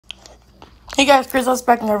Hey guys, Chris, let's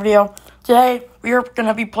back in our video. Today, we are going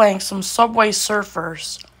to be playing some Subway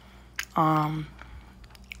Surfers. I'm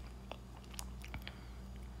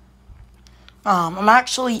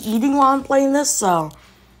actually eating while I'm playing this, so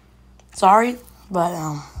sorry, but,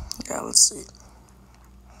 yeah, let's see.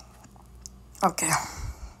 Okay.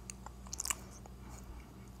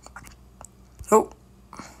 Oh.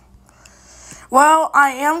 Well, I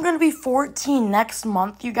am going to be 14 next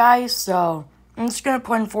month, you guys, so I'm just going to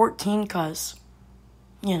put in 14 because,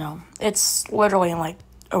 you know, it's literally in like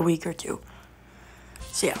a week or two.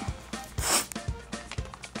 So, yeah.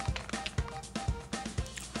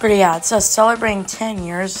 But, yeah, it says celebrating 10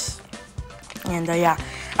 years. And, yeah.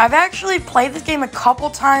 I've actually played this game a couple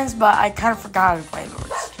times, but I kind of forgot how to play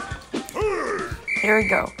it. Here we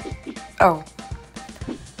go. Oh.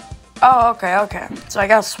 Oh, okay. So, I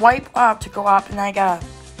gotta swipe up to go up, and I gotta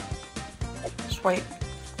swipe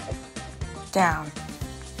down.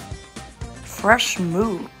 Fresh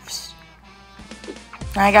moves.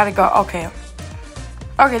 And I gotta go, okay.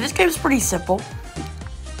 Okay, this game's pretty simple.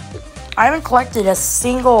 I haven't collected a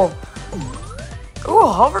single... Ooh,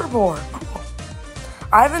 a hoverboard. Cool.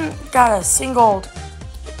 I haven't got a single,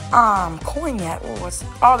 coin yet. Ooh,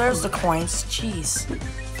 oh, there's the coins. Jeez.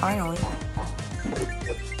 Finally.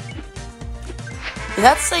 Did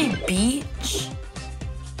that say beach?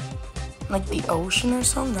 Like the ocean or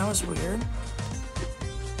something? That was weird.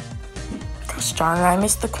 Gosh darn it, I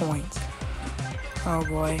missed the coins. Oh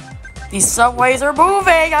boy. These subways are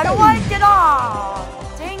moving! I don't like it all!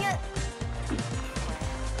 Dang it!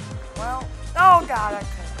 Well, oh god, I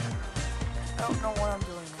don't know what I'm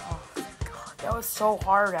doing. Oh god, that was so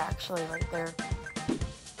hard actually right there.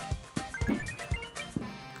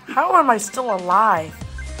 How am I still alive?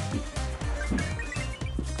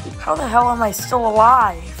 How the hell am I still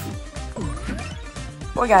alive?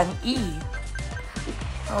 Oh, I got an E.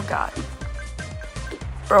 Oh god.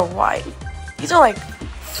 Bro, why? These are like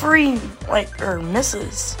free, or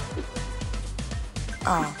misses.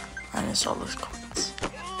 Oh, I missed all those coins.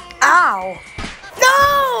 Ow!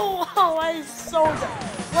 No! Oh, that is so dumb.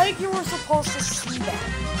 Like you were supposed to see that.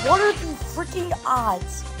 What are the freaking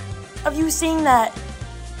odds of you seeing that,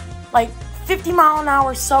 like,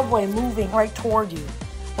 50-mile-an-hour subway moving right toward you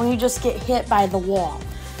when you just get hit by the wall?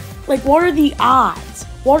 Like, what are the odds?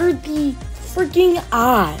 What are the freaking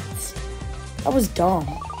odds? That was dumb.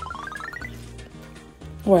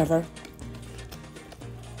 Whatever.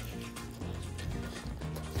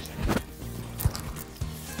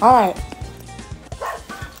 Alright.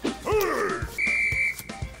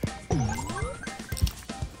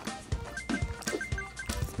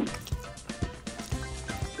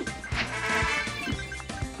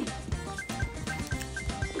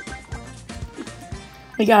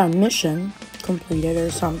 We got a mission completed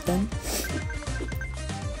or something.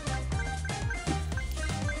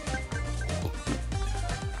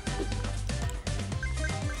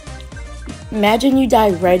 Imagine you die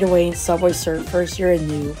right away in Subway Surfers. You're a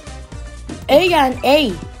noob. Hey, got an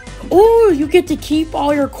A. Ooh, you get to keep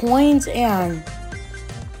all your coins and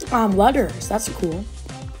letters. That's cool.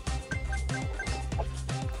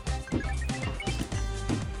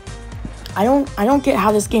 I don't get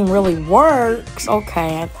how this game really works.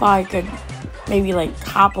 Okay, I thought I could maybe like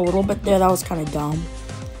hop a little bit there. That was kind of dumb.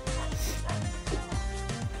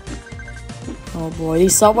 Oh boy,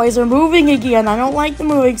 these subways are moving again. I don't like the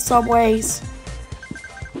moving subways.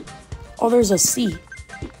 Oh, there's a C.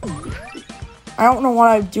 I don't know what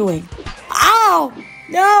I'm doing. Ow!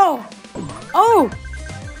 No! Oh!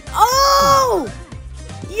 Oh!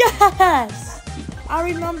 Yes! I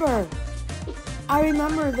remember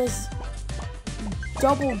this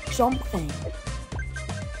double jump thing.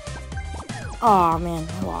 Aw, man,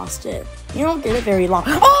 I lost it. You don't get it very long.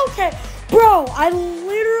 Oh, okay! Bro, I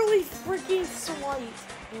literally freaking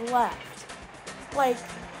swiped left. Like,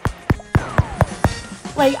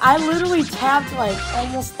 I literally tapped, like,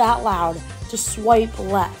 almost that loud to swipe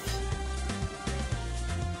left.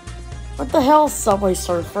 What the hell, Subway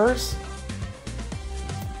Surfers?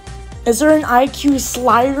 Is there an IQ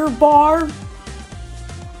slider bar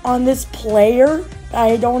on this player that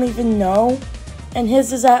I don't even know? And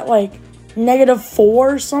his is at, like, -4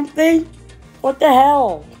 or something? What the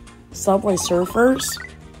hell? Subway Surfers?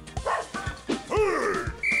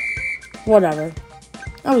 Whatever.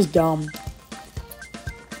 That was dumb.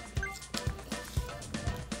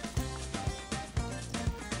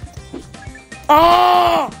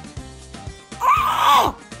 Ah!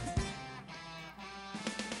 Ah!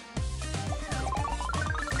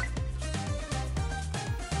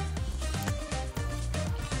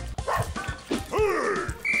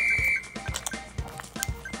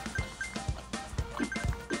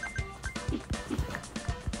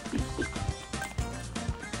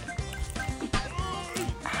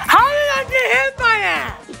 get hit by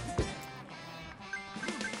that?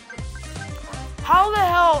 How the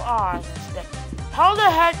hell? Oh, I missed it. How the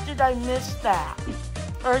heck did I miss that?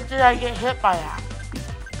 Or did I get hit by that?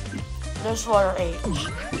 This letter H.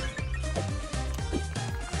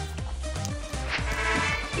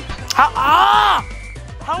 How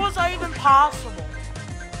was that even possible?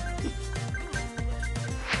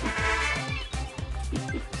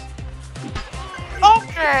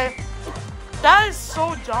 Okay. That is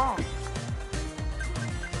so dumb.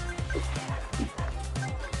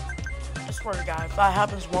 I swear to God, if that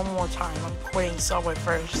happens one more time, I'm quitting Subway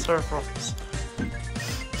for circles.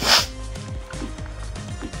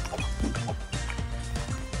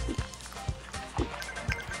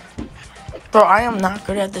 Bro, I am not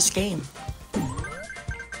good at this game.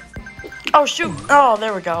 Oh, shoot. Oh,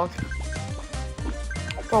 there we go.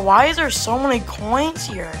 Bro, why is there so many coins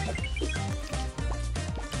here?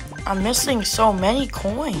 I'm missing so many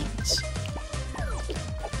coins.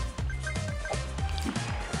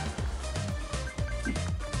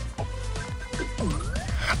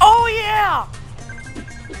 Oh, yeah!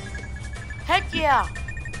 Heck yeah!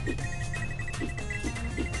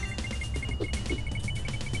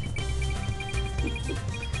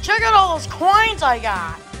 Check out all those coins I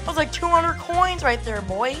got. That was like 200 coins right there,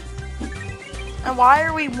 boy. And why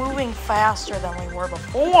are we moving faster than we were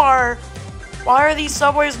before? Why are these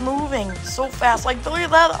subways moving so fast? Like, look at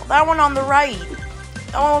that one on the right.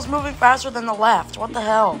 That one was moving faster than the left. What the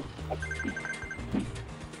hell?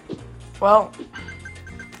 Well,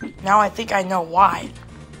 now I think I know why.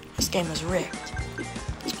 This game is rigged.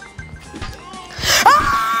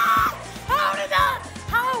 Ah! How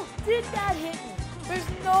did that hit me? There's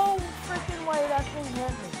no freaking way that thing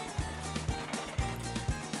hit me.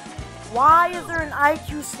 Why is there an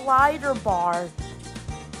IQ slider bar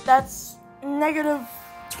that's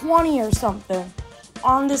 -20 or something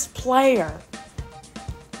on this player?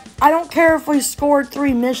 I don't care if we scored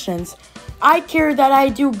 3 missions. I care that I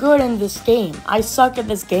do good in this game. I suck at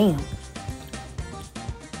this game.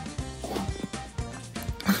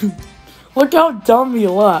 Look how dumb he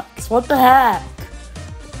looks. What the heck?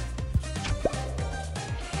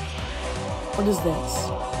 What is this?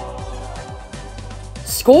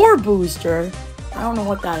 Score booster? I don't know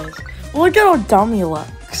what that is. Look at how dumb he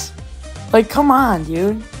looks. Like, come on,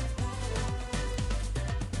 dude.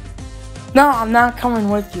 No, I'm not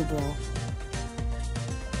coming with you, bro.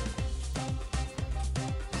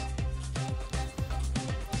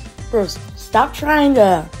 Bro, stop trying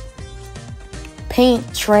to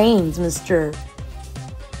paint trains, Mr.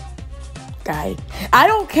 Guy. I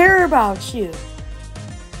don't care about you.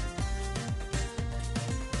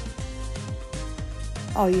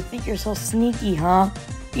 Oh, you think you're so sneaky, huh?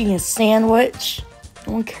 Eating a sandwich?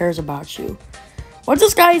 No one cares about you. What's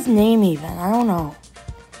this guy's name even? I don't know.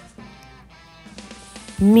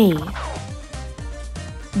 Me.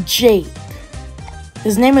 Jake.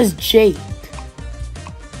 His name is Jake.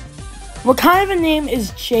 What kind of a name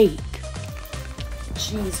is Jake?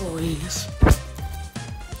 Jeez Louise.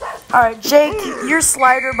 Alright, Jake, your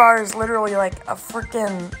slider bar is literally like a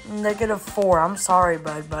freaking -4. I'm sorry,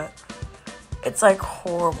 bud, but it's like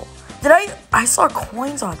horrible. I saw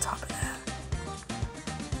coins on top of that.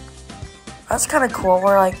 That's kind of cool.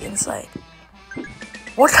 We're like inside.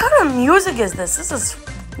 What kind of music is this? This is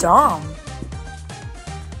dumb.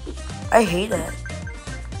 I hate it.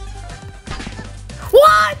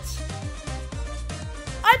 What?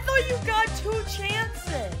 I thought you got 2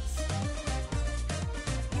 chances.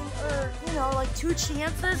 Or, you know, like 2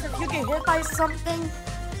 chances. If you get hit by something,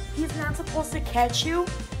 he's not supposed to catch you.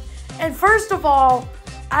 And first of all,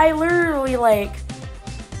 I literally like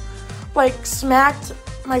smacked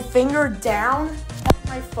my finger down at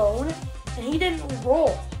my phone, and he didn't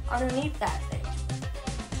roll underneath that thing.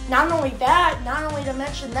 Not only to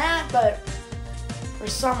mention that, but for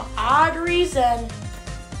some odd reason,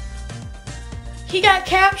 he got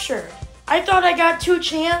captured. I thought I got 2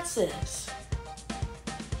 chances.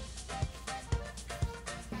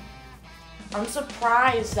 I'm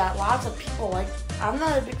surprised that lots of people like. I'm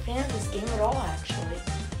not a big fan of this game at all, actually.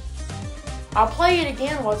 I'll play it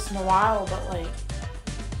again once in a while, but like,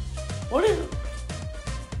 what am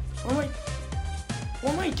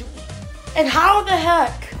I doing? And how the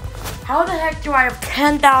heck do I have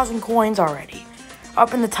 10,000 coins already?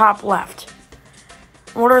 Up in the top left.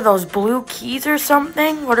 What are those, blue keys or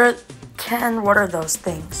something? What are those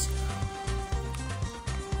things?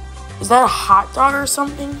 Is that a hot dog or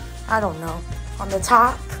something? I don't know. On the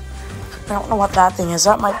top? I don't know what that thing is.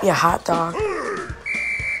 That might be a hot dog.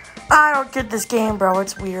 I don't get this game, bro.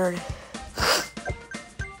 It's weird.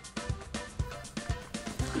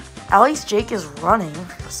 At least Jake is running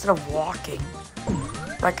instead of walking,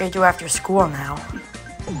 like I do after school now.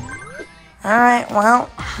 Alright, well,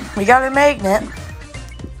 we got a magnet.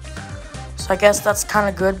 So I guess that's kind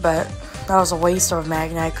of good, but that was a waste of a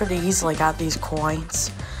magnet. I could have easily got these coins.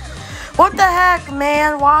 What the heck,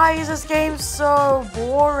 man? Why is this game so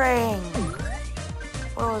boring?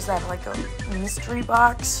 What was that, like a mystery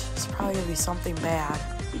box? It's probably gonna be something bad.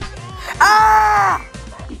 Ah!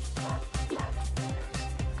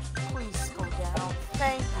 Please go down.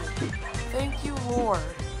 Thank you. Thank you, Lord.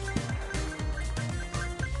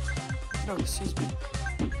 No, excuse me.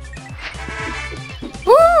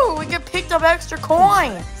 Woo! We get picked up extra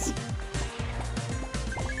coins.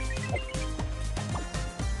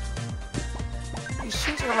 These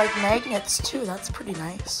shoes are like magnets too. That's pretty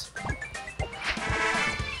nice.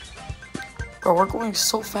 Bro, we're going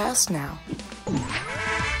so fast now.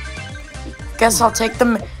 Guess I'll take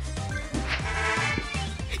them.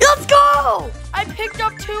 Let's go! I picked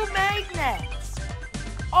up 2 magnets.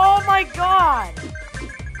 Oh my god.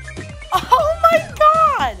 Oh my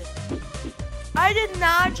god! I did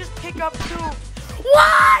not just pick up 2.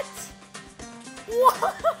 What?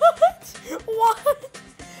 What? What?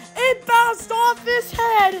 It bounced off his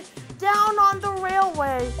head down on the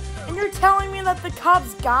railway. And you're telling me that the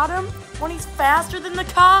cops got him when he's faster than the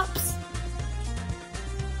cops?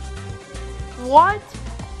 What?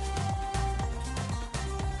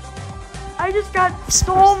 I just got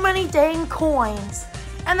so many dang coins.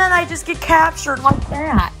 And then I just get captured like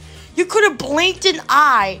that. You could have blinked an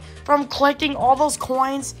eye from collecting all those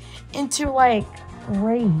coins into, like,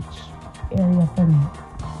 rage area for me.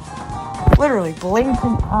 Literally, blinked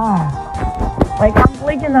an eye. Like, I'm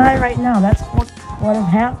blinking an eye right now. That's what has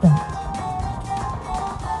happened.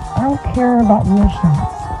 I don't care about real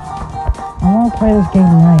shots. I want to play this game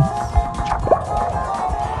nice.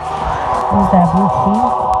 What is that, blue key?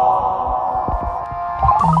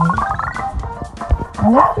 I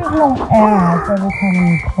wish there's no ads every time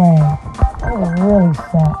you play. That would really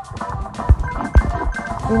suck.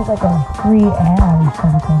 Seems like a free ad or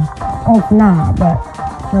something. Oh, it's not, but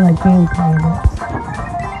for like gameplay, it's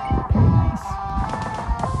pretty nice.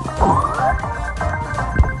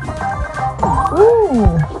 Ooh!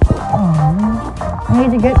 Oh, I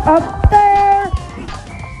need to get up there!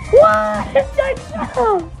 What?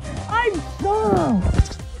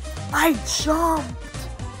 I jumped!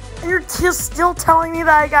 And you're just still telling me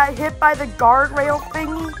that I got hit by the guardrail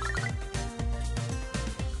thingy?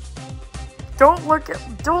 Don't look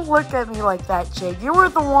at me like that, Jake. You were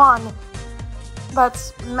the one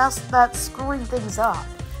that's screwing things up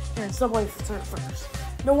here in Subway Surfers.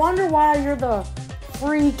 No wonder why you're the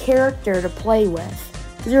free character to play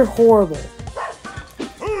with. Because you're horrible.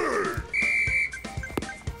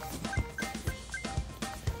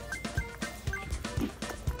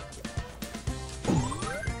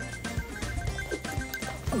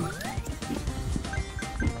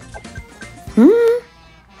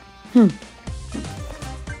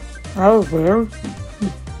 That was weird.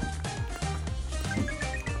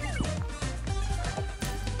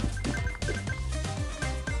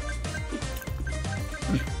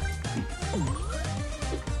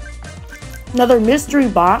 Another mystery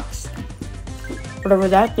box. Whatever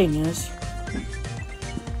that thing is.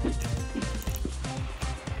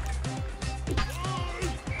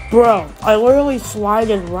 Bro, I literally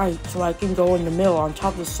slided right so I can go in the middle on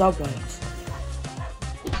top of the subways.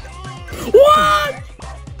 What?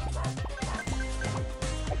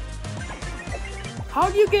 How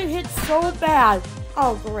do you get hit so bad?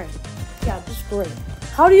 Oh, great. Yeah, just great.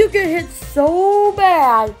 How do you get hit so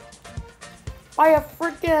bad by a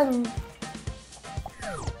freaking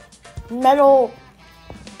metal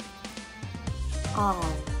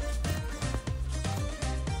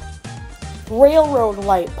railroad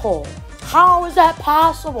light pole? How is that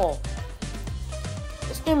possible?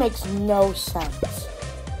 This game makes no sense.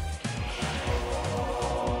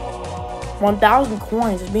 1,000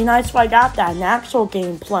 coins. It'd be nice if I got that in actual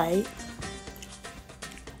gameplay.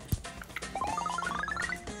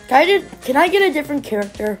 Can I get a different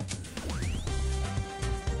character?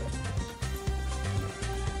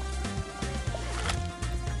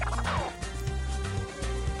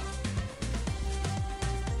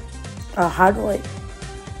 How do I...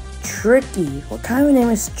 Tricky. What kind of name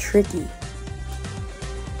is Tricky?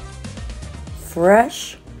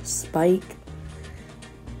 Fresh? Spike?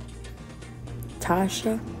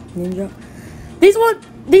 Tasha, Ninja.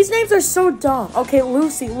 These names are so dumb. Okay,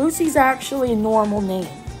 Lucy. Lucy's actually a normal name.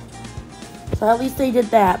 So at least they did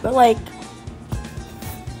that. But like,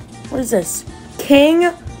 what is this?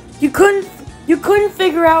 King? You couldn't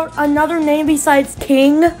figure out another name besides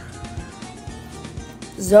King?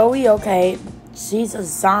 Zoe, okay. She's a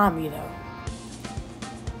zombie, though.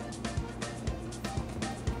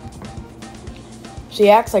 She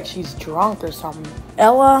acts like she's drunk or something.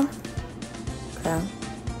 Ella. Okay.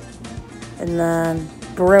 And then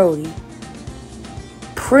Brody.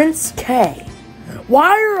 Prince K.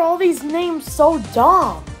 Why are all these names so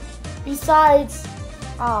dumb? Besides,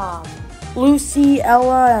 Lucy,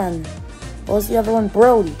 Ella, and what was the other one?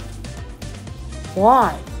 Brody.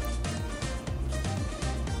 Why?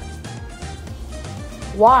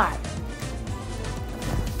 Why?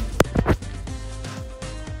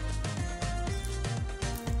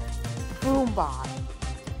 Boombot.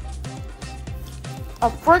 A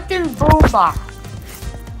freaking Boombot.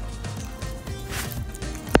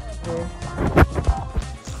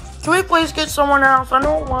 Can we please get someone else? I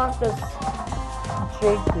don't want this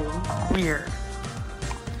JQ. Weird.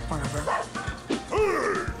 Whatever.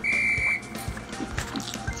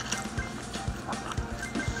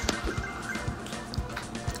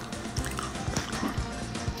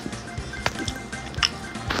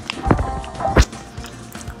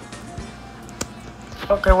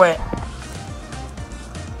 Okay, wait.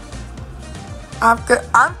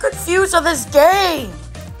 I'm confused of this game.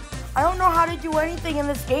 I don't know how to do anything in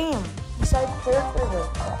this game besides characters.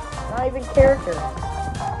 Not even characters.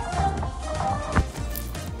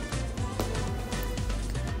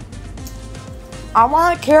 I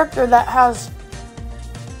want a character that has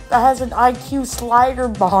an IQ slider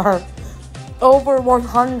bar over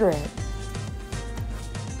 100.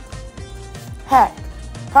 Heck,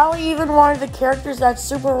 probably even one of the characters that's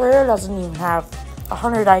super rare doesn't even have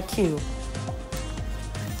 100 IQ.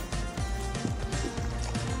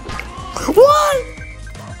 What?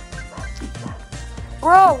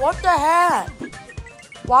 Bro, what the heck?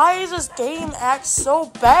 Why is this game act so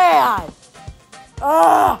bad?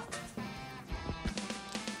 Ugh.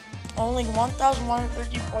 Only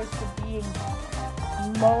 1,150 points to being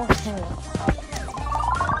Mohan.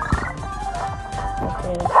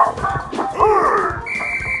 Okay.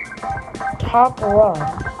 Top run.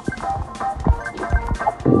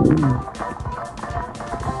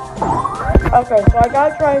 Okay, so I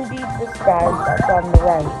gotta try and beat this guy that's on the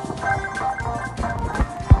right.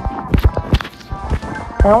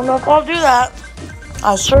 I don't know if I'll do that.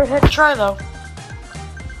 I sure hit try though.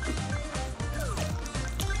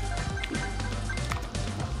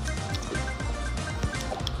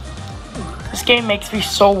 This game makes me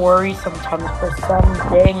so worried sometimes for some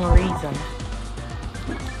dang reason.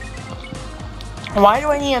 Why do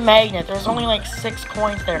I need a magnet? There's only like 6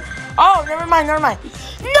 coins there. Oh, never mind, never mind.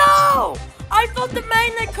 No! I thought the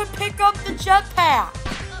magnet could pick up the jetpack.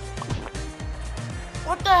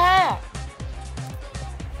 What the heck?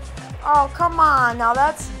 Oh, come on. Now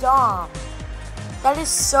that's dumb. That is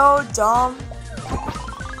so dumb.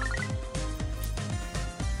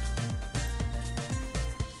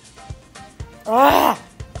 Ugh.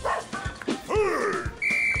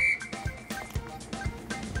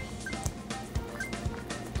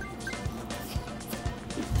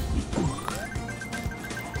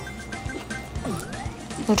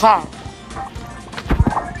 Okay.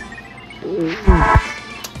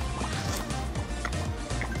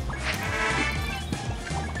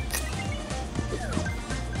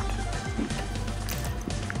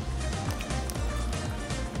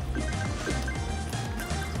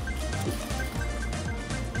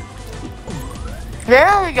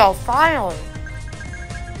 There we go, finally.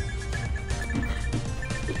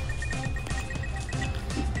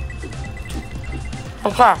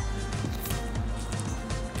 Okay.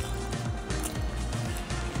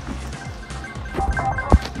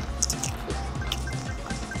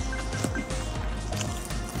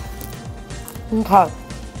 Okay.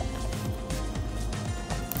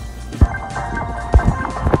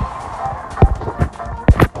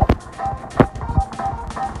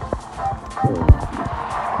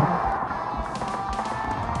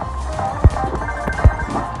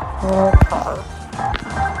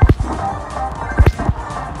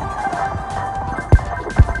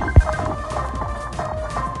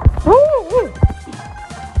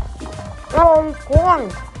 Oh, he's gone.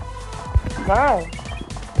 Nice.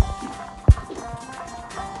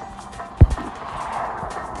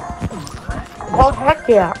 Oh, heck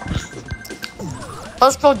yeah.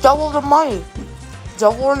 Let's go double the money.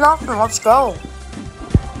 Double or nothing, let's go.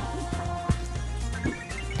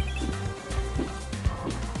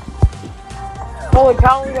 Holy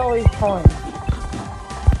cow, we all these coins.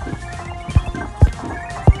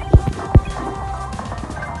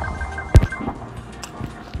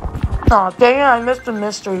 Aw, oh, dang it, I missed the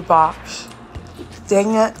mystery box.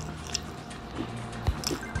 Dang it.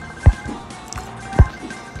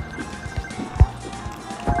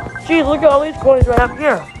 Jeez, look at all these coins right up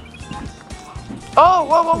here. Oh,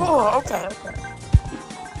 whoa, whoa, whoa. Okay, okay.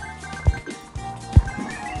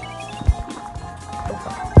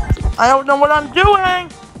 I don't know what I'm doing.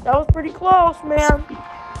 That was pretty close, man.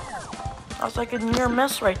 That was like a near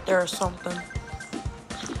miss right there or something.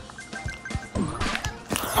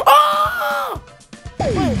 Oh!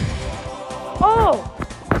 Wait. Oh!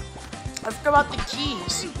 I forgot about the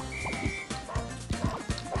keys.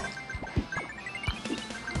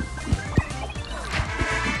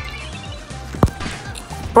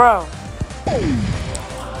 Bro.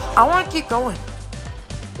 I want to keep going.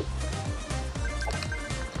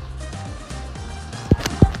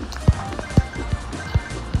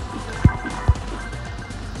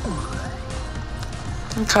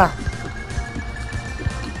 Okay.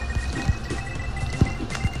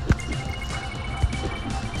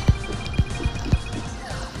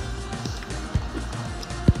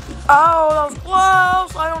 Oh, that was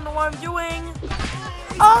close. I don't know what I'm doing.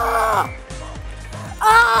 Ah!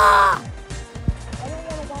 Ah! I don't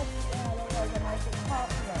want to watch like a nice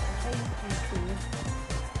YouTube.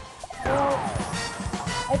 Well,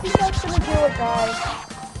 I think that's gonna do it, guys.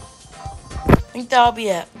 I think that'll be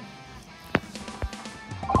it.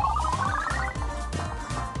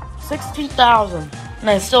 16,000. And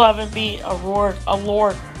I still haven't beat a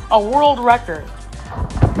world record.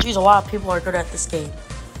 Jeez, a lot of people are good at this game.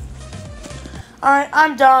 Alright,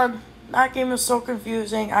 I'm done. That game is so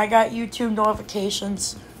confusing. I got YouTube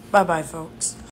notifications. Bye-bye, folks.